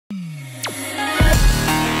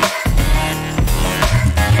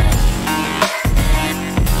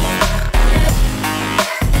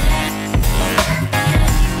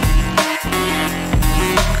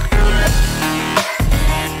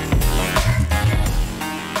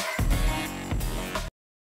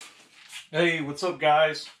Hey, what's up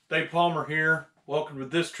guys? Dave Palmer here. Welcome to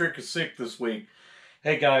This Trick is Sick this week.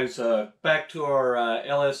 Hey guys, back to our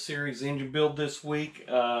LS series engine build this week.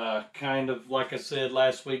 Kind of like I said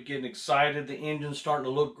last week, getting excited. The engine's starting to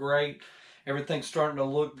look great. Everything's starting to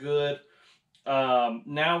look good.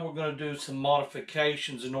 Now we're going to do some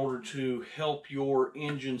modifications in order to help your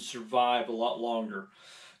engine survive a lot longer.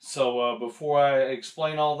 So before I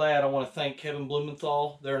explain all that, I want to thank Kevin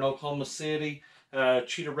Blumenthal there in Oklahoma City.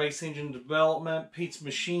 Cheetah Race Engine Development, Pete's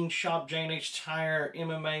Machine Shop, J&H Tire,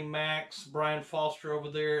 MMA Max, Brian Foster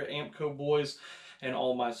over there, Ampco Boys, and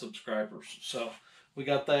all my subscribers. So we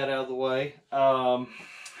got that out of the way.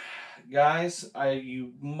 Guys,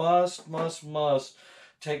 you must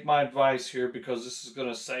take my advice here because this is going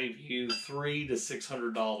to save you $300 to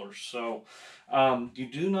 $600. So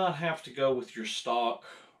you do not have to go with your stock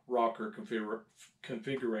rocker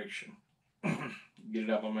configuration. Get it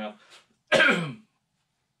out of my mouth.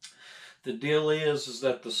 The deal is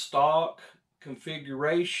that the stock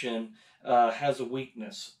configuration has a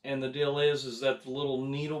weakness, and the deal is that the little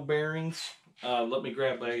needle bearings. Let me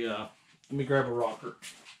grab a rocker.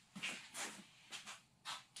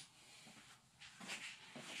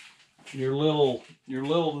 Your little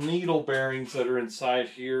needle bearings that are inside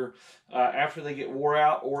here, after they get wore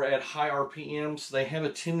out or at high RPMs, they have a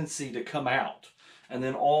tendency to come out. And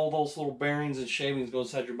then all those little bearings and shavings go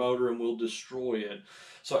inside your motor and will destroy it.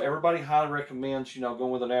 So everybody highly recommends,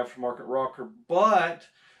 going with an aftermarket rocker, but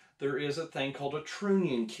there is a thing called a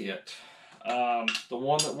Trunnion Kit. The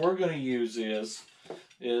one that we're going to use is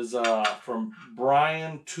from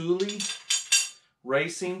Brian Tooley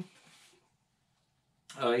Racing.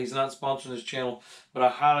 He's not sponsoring this channel, but I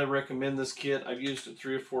highly recommend this kit. I've used it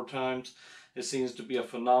 3 or 4 times. It seems to be a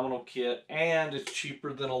phenomenal kit, and it's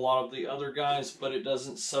cheaper than a lot of the other guys, but it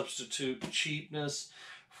doesn't substitute cheapness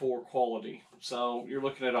for quality. So you're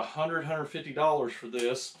looking at $100, $150 for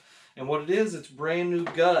this. And what it is, it's brand new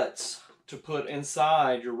guts to put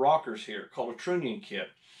inside your rockers here, called a Trunnion Kit.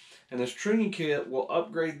 And this Trunnion Kit will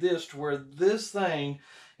upgrade this to where this thing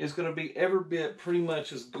is going to be every bit pretty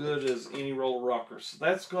much as good as any roller rocker. So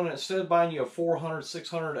that's going to, instead of buying you a $400,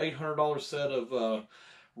 $600, $800 set of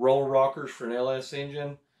roller rockers for an LS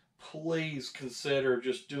engine, please consider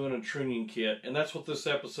just doing a Trunnion Kit. And that's what this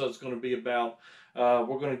episode is going to be about.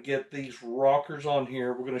 We're going to get these rockers on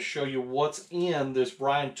here. We're going to show you what's in this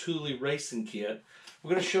Brian Tooley Racing Kit.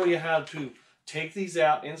 We're going to show you how to take these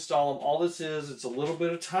out, install them. All this is, it's a little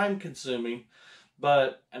bit of time consuming,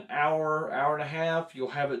 but an hour, hour and a half, you'll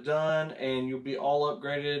have it done and you'll be all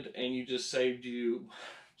upgraded, and you just saved you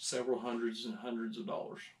several hundreds and hundreds of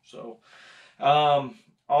dollars. So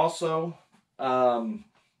also,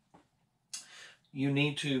 you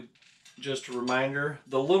need to, just a reminder,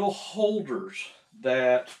 the little holders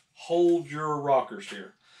that hold your rockers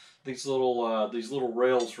here, these little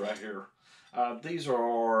rails right here, these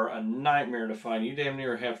are a nightmare to find. You damn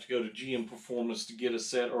near have to go to GM Performance to get a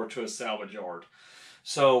set, or to a salvage yard.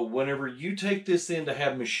 So whenever you take this in to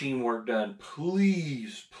have machine work done,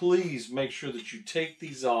 please make sure that you take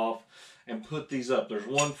these off and put these up. There's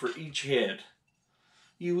one for each head.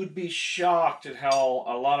 You would be shocked at how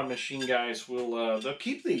a lot of machine guys will, they'll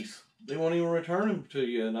keep these. They won't even return them to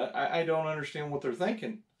you, and I don't understand what they're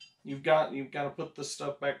thinking. You've got to put this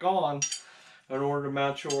stuff back on in order to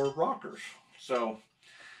mount your rockers. So,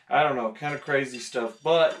 I don't know, kind of crazy stuff.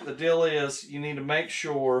 But the deal is, you need to make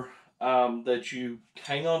sure that you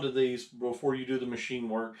hang on to these before you do the machine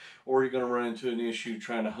work, or you're going to run into an issue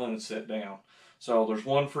trying to hunt and set down. So there's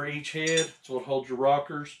one for each head. It's what holds your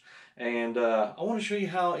rockers. And I want to show you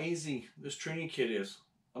how easy this Trunnion Kit is.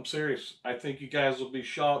 I'm serious. I think you guys will be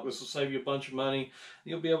shocked. This will save you a bunch of money.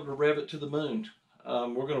 You'll be able to rev it to the moon.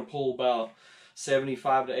 We're going to pull about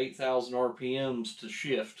 75 to 8,000 RPMs to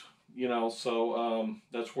shift. So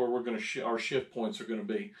that's where we're going to our shift points are going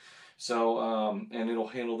to be. So and it'll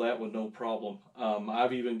handle that with no problem.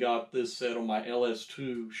 I've even got this set on my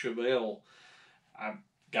LS2 Chevelle. I've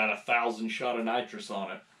got 1,000 shot of nitrous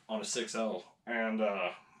on it on a 6L, and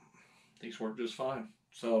these work just fine.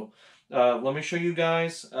 So let me show you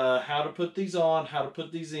guys how to put these on, how to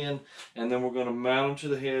put these in, and then we're going to mount them to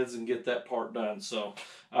the heads and get that part done. So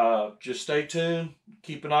just stay tuned,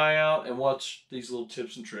 keep an eye out, and watch these little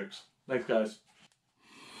tips and tricks. Thanks, guys.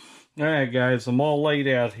 All right, guys, I'm all laid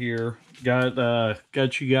out here.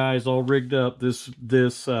 Got you guys all rigged up. This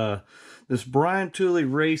Brian Tooley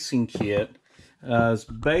Racing Kit is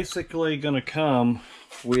basically going to come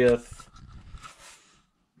with.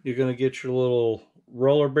 You're going to get your little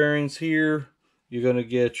roller bearings here. You're going to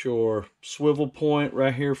get your swivel point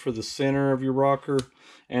right here for the center of your rocker.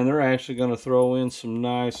 And they're actually going to throw in some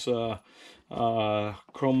nice chromoly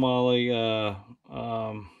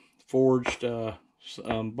forged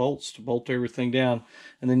bolts to bolt everything down.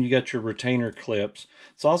 And then you got your retainer clips.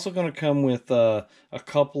 It's also going to come with a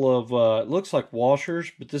couple of, it looks like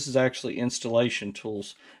washers, but this is actually installation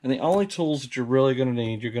tools. And the only tools that you're really going to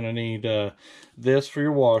need, you're going to need this for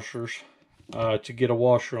your washers, to get a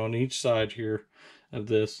washer on each side here of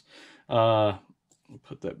this.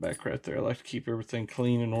 Put that back right there. I like to keep everything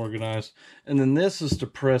clean and organized. And then this is to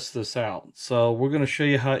press this out. So we're going to show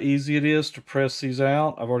you how easy it is to press these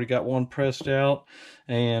out. I've already got one pressed out.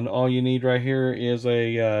 And all you need right here is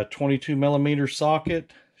a 22 millimeter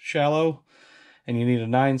socket, shallow. And you need a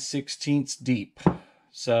 9/16 deep.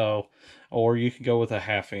 So, or you can go with a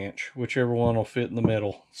 1/2 inch, whichever one will fit in the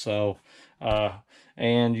middle. So,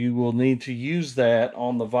 and you will need to use that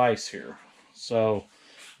on the vise here. So,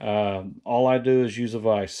 all I do is use a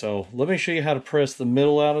vise. So let me show you how to press the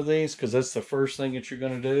middle out of these, because that's the first thing that you're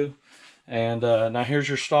going to do. And now here's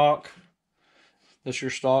your stock. This is your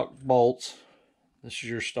stock bolts. This is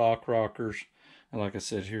your stock rockers. And like I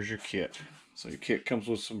said, here's your kit. So your kit comes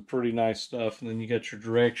with some pretty nice stuff. And then you got your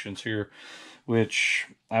directions here, which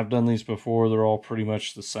I've done these before. They're all pretty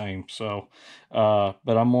much the same. So,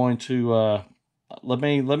 but I'm going to, let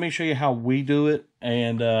me show you how we do it,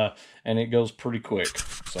 and it goes pretty quick.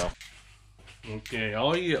 So, okay,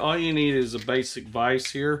 all you need is a basic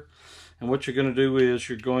vise here, and what you're going to do is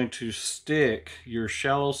you're going to stick your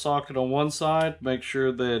shallow socket on one side. Make sure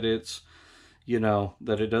that it's,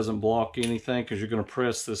 that it doesn't block anything, because you're going to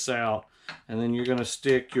press this out, and then you're going to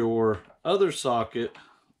stick your other socket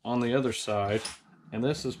on the other side, and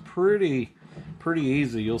this is pretty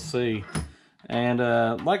easy. You'll see. And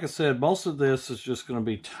like I said, most of this is just going to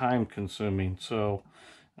be time consuming. So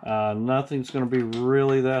nothing's going to be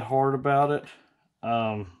really that hard about it.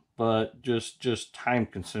 But just time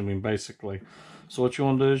consuming basically. So what you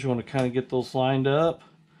want to do is you want to kind of get those lined up.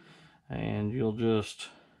 And you'll just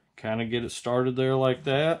kind of get it started there like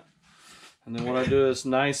that. And then what I do is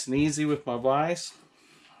nice and easy with my vise.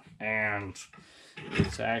 And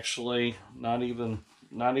it's actually not even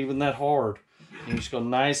that hard. And you just go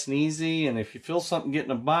nice and easy, and if you feel something getting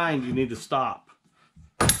a bind, you need to stop.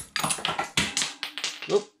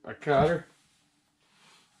 Oop, I caught her.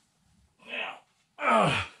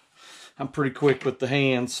 Now, I'm pretty quick with the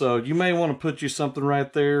hands, so you may want to put you something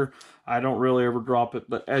right there. I don't really ever drop it,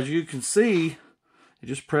 but as you can see, you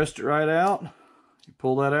just pressed it right out. You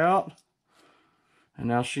pull that out, and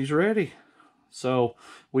now she's ready. So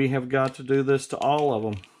we have got to do this to all of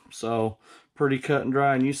them. So pretty cut and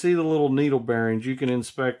dry. And you see the little needle bearings, you can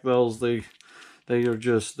inspect those. They're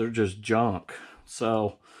just junk.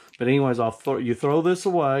 So, but anyways, you throw this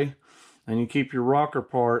away and you keep your rocker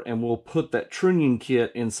part, and we'll put that Trunnion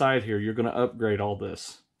kit inside here. You're going to upgrade all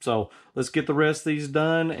this. So let's get the rest of these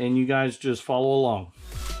done, and you guys just follow along.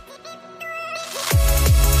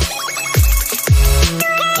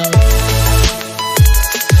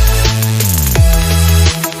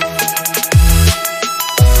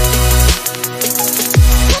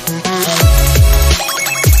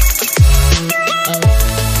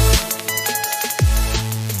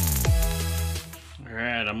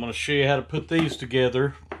 Show you how to put these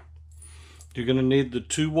together. You're going to need the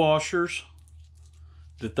 2 washers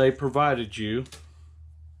that they provided you.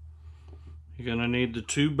 You're going to need the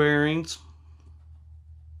 2 bearings,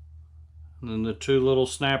 and then the 2 little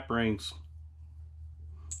snap rings,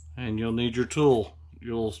 and you'll need your tool,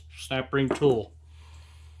 your snap ring tool.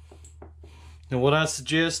 And what I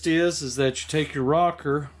suggest is that you take your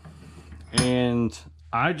rocker, and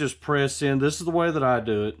I just press in. This is the way that I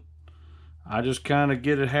do it. I just kind of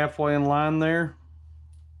get it halfway in line there.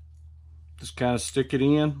 Just kind of stick it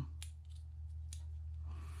in.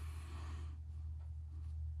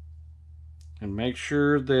 And make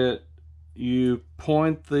sure that you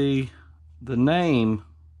point the name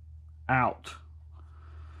out,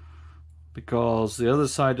 because the other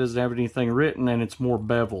side doesn't have anything written and it's more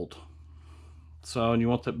beveled. So, and you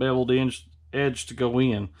want that beveled edge to go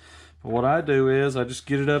in. But what I do is I just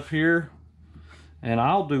get it up here, and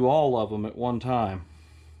I'll do all of them at one time.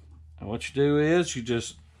 And what you do is you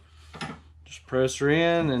just press her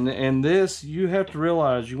in, and this, you have to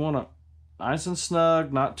realize you want it nice and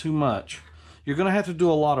snug, not too much. You're going to have to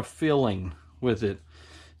do a lot of filling with it.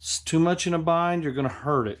 It's too much in a bind, you're going to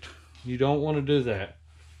hurt it. You don't want to do that.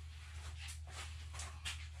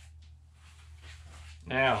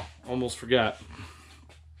 Now, almost forgot.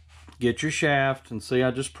 Get your shaft, and see,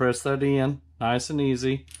 I just press that in, nice and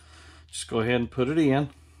easy. Just go ahead and put it in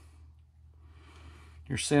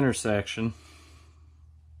your center section.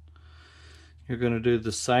 you're going to do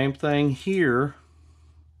the same thing here.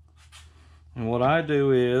 And what I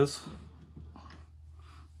do is,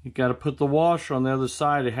 you got to put the washer on the other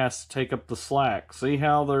side. It has to take up the slack. See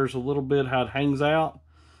how there's a little bit how it hangs out?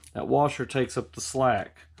 That washer takes up the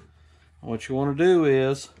slack. And what you want to do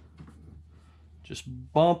is just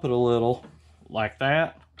bump it a little like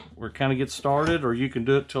that, where it kind of gets started, or you can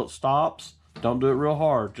do it till it stops. Don't do it real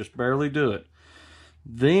hard, just barely do it.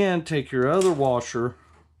 Then take your other washer,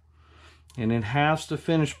 and it has to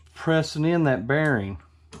finish pressing in that bearing.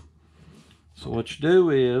 So what you do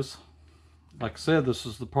is, like I said, this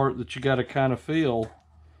is the part that you got to kind of feel.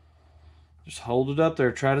 Just hold it up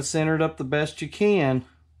there. Try to center it up the best you can.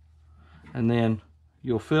 And then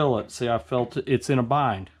you'll feel it. See, I felt it. It's in a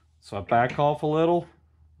bind. So I back off a little.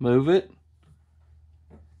 Move it.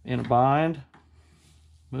 In a bind.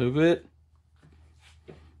 Move it.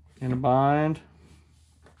 In a bind.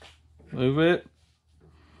 Move it.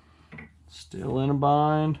 Still in a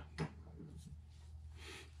bind.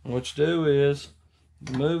 And what you do is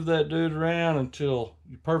move that dude around until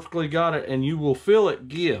you perfectly got it, and you will feel it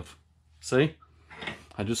give. See?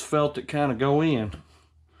 I just felt it kind of go in.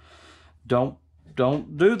 Don't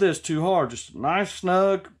do this too hard. Just nice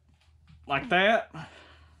snug like that.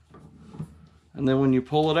 And then when you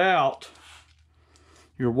pull it out,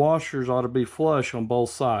 your washers ought to be flush on both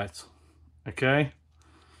sides. Okay?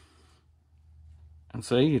 And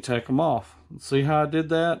see, you take them off. See how I did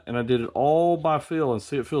that? And I did it all by feel, and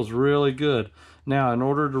see, it feels really good. Now, in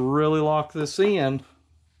order to really lock this in,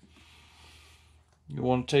 you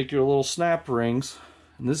want to take your little snap rings,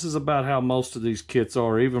 and this is about how most of these kits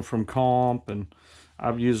are, even from Comp, and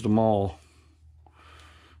I've used them all.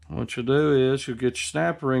 What you'll do is you'll get your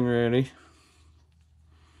snap ring ready,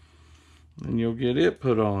 and you'll get it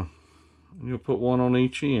put on. And you'll put one on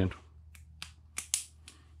each end.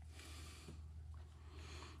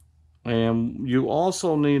 And you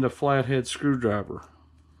also need a flathead screwdriver.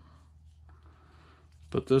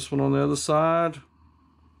 Put this one on the other side.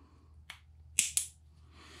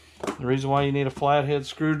 The reason why you need a flathead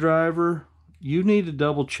screwdriver, you need to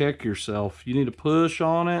double check yourself. You need to push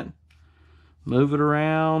on it, move it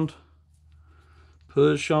around,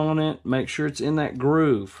 push on it, make sure it's in that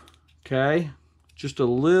groove, okay? Just a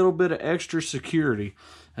little bit of extra security.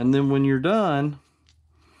 And then when you're done,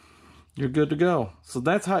 you're good to go. So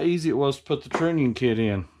that's how easy it was to put the Trunnion Kit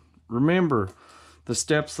in. Remember, the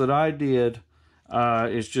steps that I did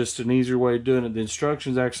is just an easier way of doing it. The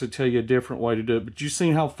instructions actually tell you a different way to do it. But you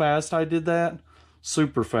seen how fast I did that?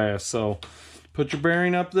 Super fast. So put your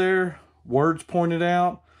bearing up there, words pointed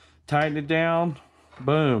out, tighten it down,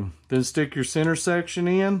 boom. Then stick your center section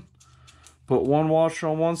in, put one washer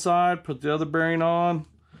on one side, put the other bearing on,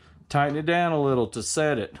 tighten it down a little to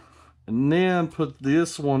set it. And then put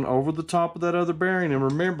this one over the top of that other bearing. And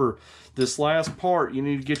remember, this last part, you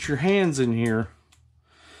need to get your hands in here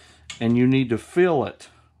and you need to feel it.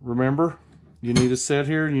 Remember, you need to sit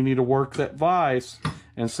here and you need to work that vise.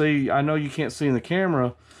 And see, I know you can't see in the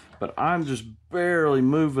camera, but I'm just barely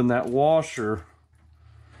moving that washer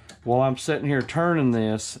while I'm sitting here turning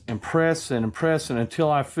this and pressing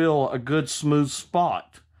until I feel a good smooth spot.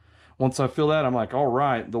 Once I feel that, I'm like, all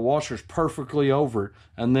right, the washer's perfectly over it.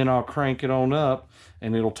 And then I'll crank it on up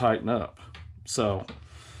and it'll tighten up. So,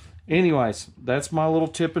 anyways, that's my little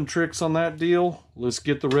tip and tricks on that deal. Let's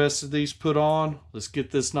get the rest of these put on. Let's get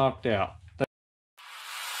this knocked out.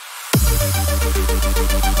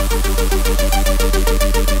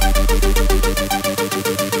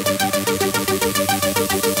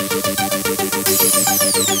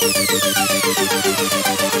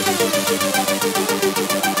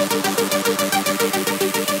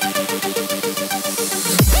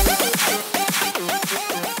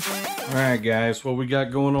 Alright guys, what we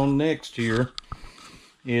got going on next here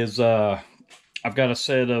is I've got a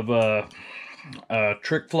set of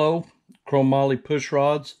Trick Flow chromoly push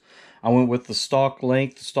rods. I went with the stock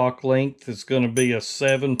length. The stock length is going to be a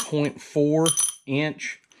 7.4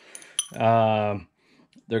 inch. They're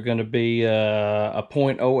going to be a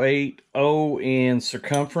 0.080 in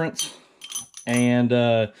circumference. And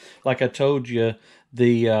like I told you,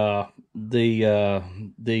 the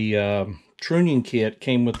Trunnion Kit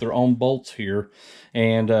came with their own bolts here,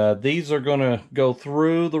 and these are going to go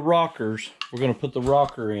through the rockers. We're going to put the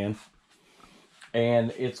rocker in,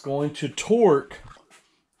 and it's going to torque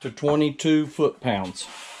to 22 foot-pounds.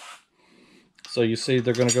 So you see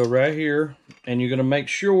they're going to go right here, and you're going to make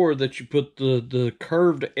sure that you put the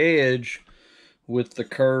curved edge with the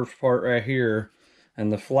curved part right here,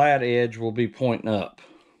 and the flat edge will be pointing up,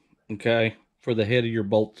 okay, for the head of your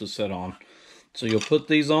bolt to set on. So you'll put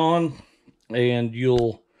these on, and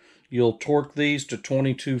you'll you'll torque these to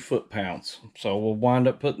 22 foot-pounds. So we'll wind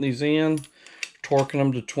up putting these in, torquing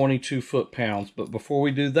them to 22 foot-pounds. But before we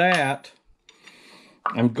do that,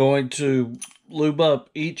 I'm going to lube up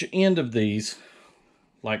each end of these,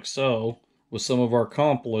 like so, with some of our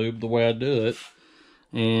comp lube, the way I do it.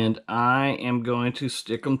 And I am going to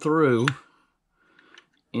stick them through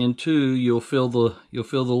into, you'll feel the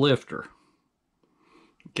lifter.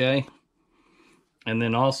 Okay? And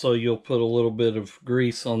then also you'll put a little bit of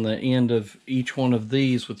grease on the end of each one of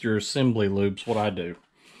these with your assembly lubes, what I do.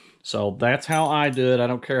 So that's how I do it. I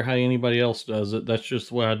don't care how anybody else does it. That's just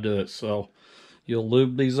the way I do it. So you'll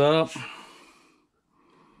lube these up.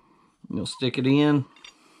 You'll stick it in.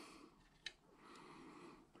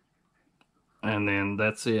 And then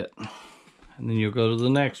that's it. And then you'll go to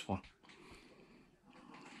the next one.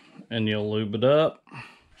 And you'll lube it up.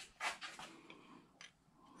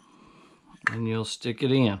 And you'll stick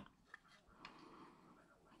it in.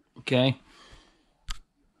 Okay?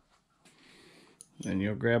 Then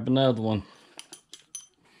you'll grab another one.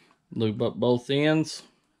 Lube up both ends.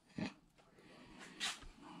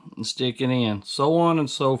 And stick it in. So on and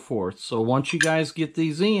so forth. So once you guys get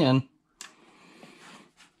these in,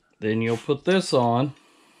 then you'll put this on.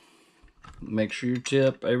 Make sure your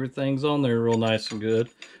tip, everything's on there real nice and good.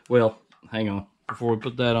 Well, hang on. Before we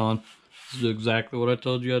put that on, let's do exactly what I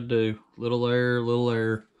told you I'd do. Little air, little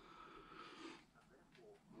air.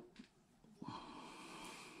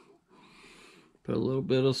 Put a little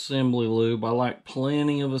bit of assembly lube. I like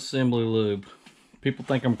plenty of assembly lube. People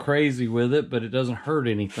think I'm crazy with it, but it doesn't hurt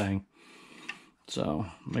anything. So,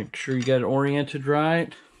 make sure you got it oriented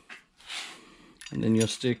right. And then you'll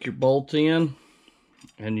stick your bolt in.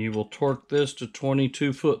 And you will torque this to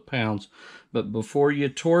 22 foot-pounds. But before you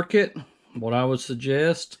torque it, what I would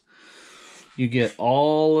suggest, you get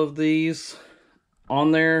all of these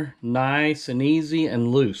on there nice and easy and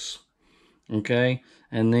loose. Okay?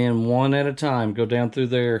 And then one at a time, go down through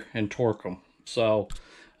there and torque them. So,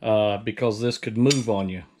 because this could move on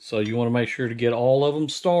you. So you want to make sure to get all of them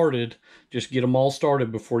started. Just get them all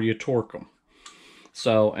started before you torque them.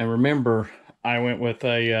 So, and remember, I went with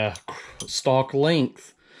a stock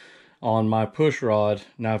length on my push rod.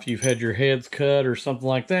 Now, if you've had your heads cut or something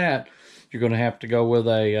like that, you're going to have to go with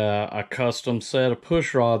a custom set of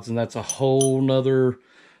push rods, and that's a whole nother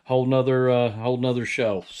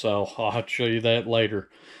show. So I'll have to show you that later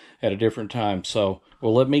at a different time. So,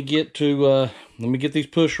 well, let me get these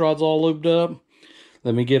push rods all lubed up.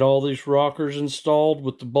 Let me get all these rockers installed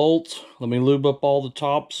with the bolts. Let me lube up all the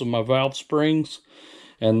tops of my valve springs,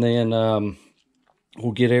 and then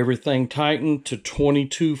we'll get everything tightened to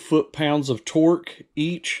 22 foot-pounds of torque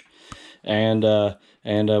each, and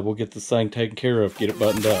we'll get this thing taken care of, get it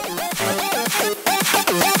buttoned up.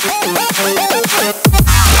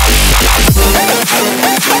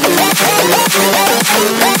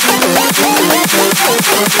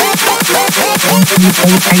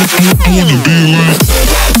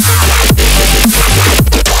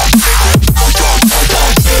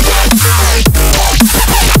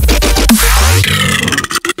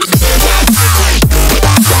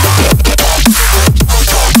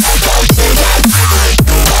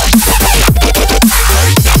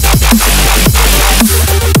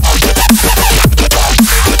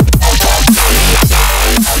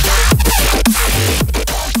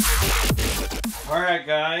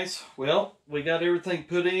 Well, we got everything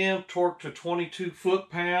put in, torqued to 22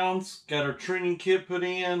 foot-pounds, got our Trunnion Kit put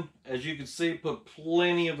in. As you can see, put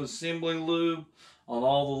plenty of assembly lube on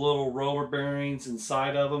all the little roller bearings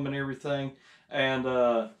inside of them and everything. And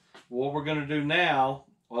what we're going to do now,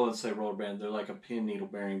 well, let's say roller bearing, they're like a pin needle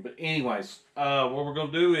bearing. But anyways, what we're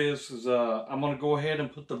going to do is I'm going to go ahead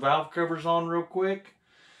and put the valve covers on real quick.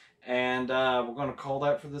 And we're going to call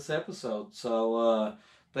that for this episode. So,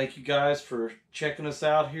 thank you guys for checking us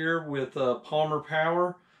out here with Palmer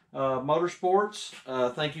Power Motorsports.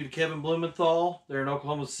 Thank you to Kevin Blumenthal there in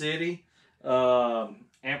Oklahoma City. Ampco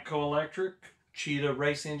Electric, Cheetah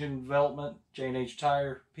Race Engine Development, J&H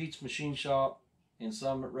Tire, Pete's Machine Shop, and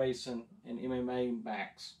Summit Racing, and MMA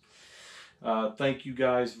Max. Thank you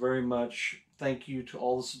guys very much. Thank you to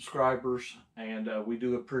all the subscribers, and we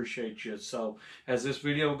do appreciate you. So as this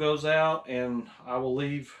video goes out, and I will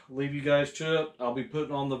leave you guys to it, I'll be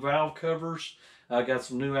putting on the valve covers. I got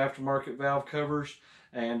some new aftermarket valve covers,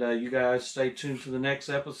 and you guys stay tuned to the next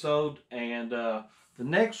episode. And the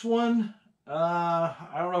next one, I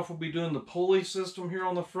don't know if we'll be doing the pulley system here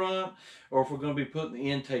on the front, or if we're going to be putting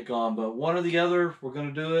the intake on, but one or the other, we're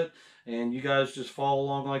going to do it. And you guys just follow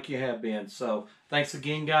along like you have been. So thanks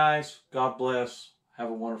again, guys. God bless. Have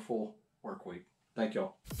a wonderful work week. Thank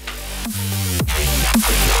y'all.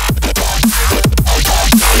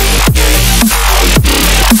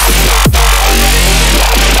 I